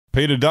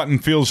Peter Dutton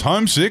feels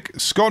homesick,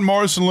 Scott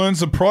Morrison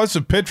learns the price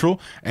of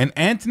petrol, and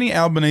Anthony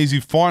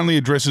Albanese finally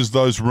addresses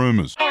those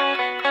rumours.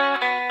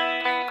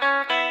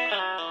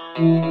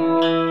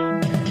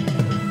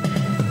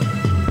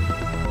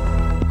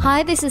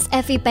 Hi, this is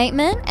Effie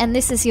Bateman, and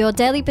this is your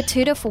Daily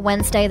Batuta for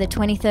Wednesday, the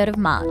 23rd of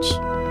March.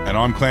 And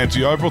I'm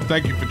Clancy Overall.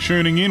 Thank you for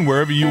tuning in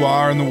wherever you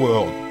are in the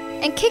world.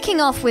 And kicking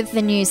off with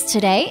the news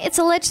today, it's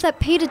alleged that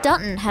Peter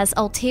Dutton has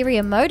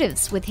ulterior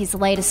motives with his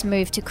latest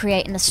move to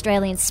create an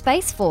Australian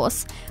Space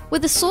Force,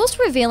 with a source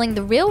revealing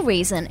the real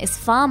reason is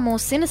far more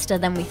sinister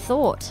than we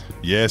thought.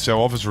 Yes, our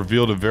office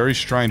revealed a very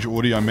strange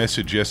audio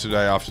message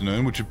yesterday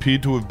afternoon which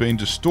appeared to have been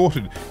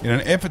distorted in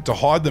an effort to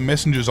hide the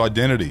messenger's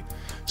identity.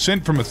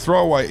 Sent from a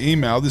throwaway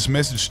email, this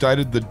message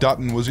stated that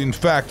Dutton was in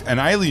fact an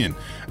alien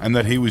and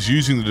that he was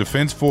using the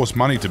Defence Force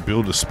money to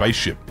build a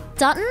spaceship.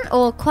 Dutton,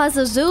 or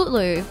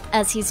KwaZulu,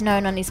 as he's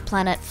known on his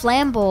planet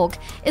Flamborg,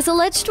 is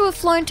alleged to have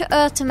flown to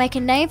Earth to make a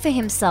name for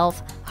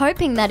himself,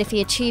 hoping that if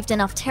he achieved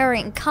enough terror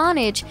and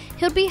carnage,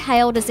 he'll be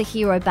hailed as a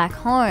hero back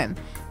home,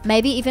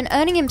 maybe even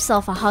earning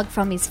himself a hug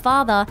from his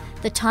father,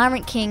 the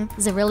Tyrant King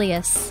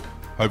Zarilius.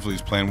 Hopefully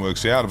his plan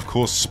works out. Of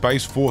course,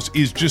 Space Force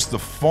is just the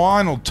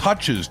final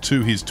touches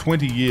to his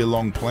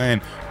 20-year-long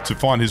plan to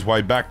find his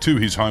way back to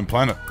his home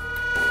planet.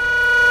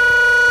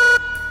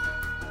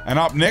 And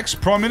up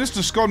next, Prime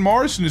Minister Scott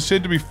Morrison is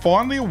said to be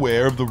finally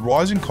aware of the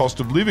rising cost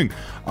of living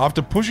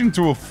after pushing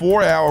through a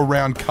 4-hour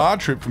round car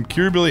trip from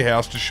Kirribilli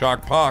House to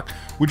Shark Park,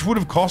 which would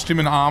have cost him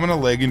an arm and a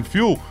leg in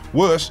fuel.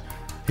 Worse,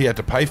 he had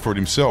to pay for it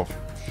himself.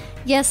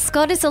 Yes,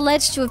 Scott is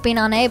alleged to have been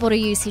unable to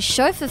use his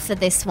chauffeur for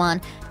this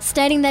one,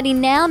 stating that he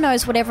now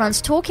knows what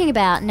everyone's talking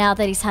about now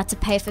that he's had to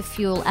pay for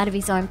fuel out of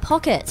his own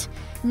pocket.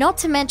 Not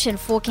to mention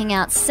forking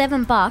out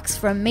 $7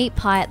 for a meat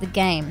pie at the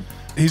game.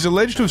 He's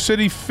alleged to have said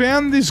he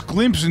found this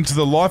glimpse into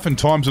the life and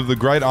times of the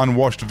great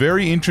unwashed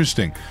very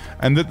interesting,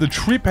 and that the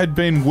trip had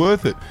been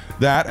worth it.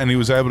 That, and he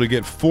was able to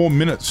get 4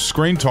 minutes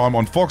screen time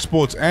on Fox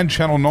Sports and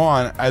Channel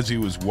 9 as he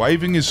was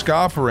waving his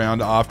scarf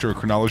around after a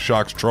Cronulla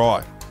Sharks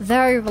try.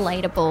 Very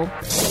relatable.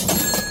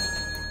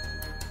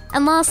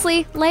 And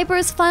lastly, Labor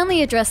has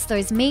finally addressed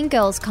those Mean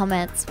Girls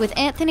comments, with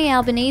Anthony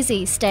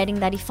Albanese stating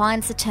that he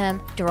finds the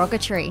term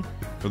derogatory.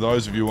 For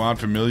those of you who aren't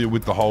familiar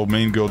with the whole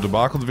Mean Girl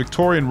debacle, the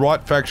Victorian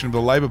right faction of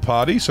the Labor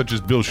Party, such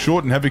as Bill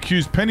Shorten, have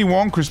accused Penny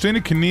Wong, Christina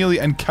Keneally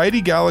and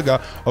Katie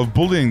Gallagher of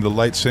bullying the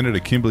late Senator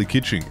Kimberley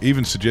Kitching,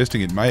 even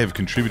suggesting it may have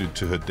contributed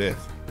to her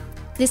death.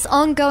 This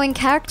ongoing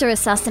character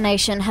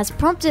assassination has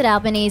prompted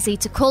Albanese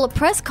to call a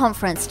press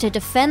conference to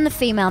defend the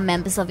female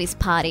members of his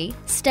party,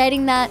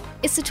 stating that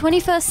it's the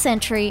 21st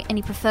century and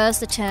he prefers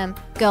the term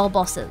girl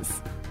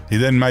bosses. He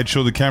then made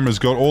sure the cameras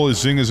got all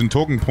his zingers and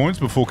talking points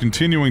before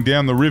continuing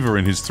down the river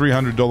in his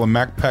 $300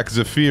 Macpac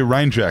Zafir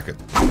rain jacket.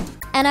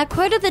 And our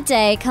quote of the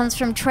day comes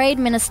from Trade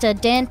Minister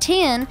Dan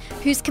Tehan,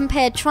 who's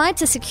compared trying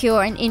to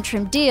secure an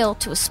interim deal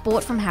to a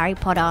sport from Harry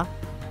Potter.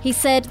 He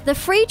said, "The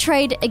free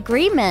trade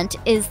agreement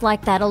is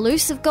like that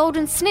elusive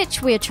golden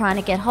snitch we are trying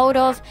to get hold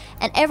of,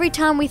 and every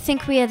time we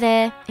think we are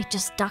there, it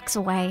just ducks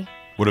away."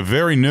 What a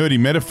very nerdy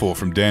metaphor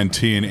from Dan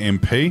Tehan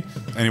MP.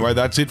 Anyway,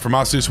 that's it from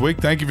us this week.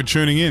 Thank you for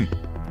tuning in.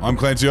 I'm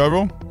Clancy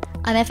Overall.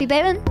 I'm Effie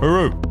Bateman.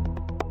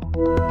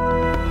 Hooroo.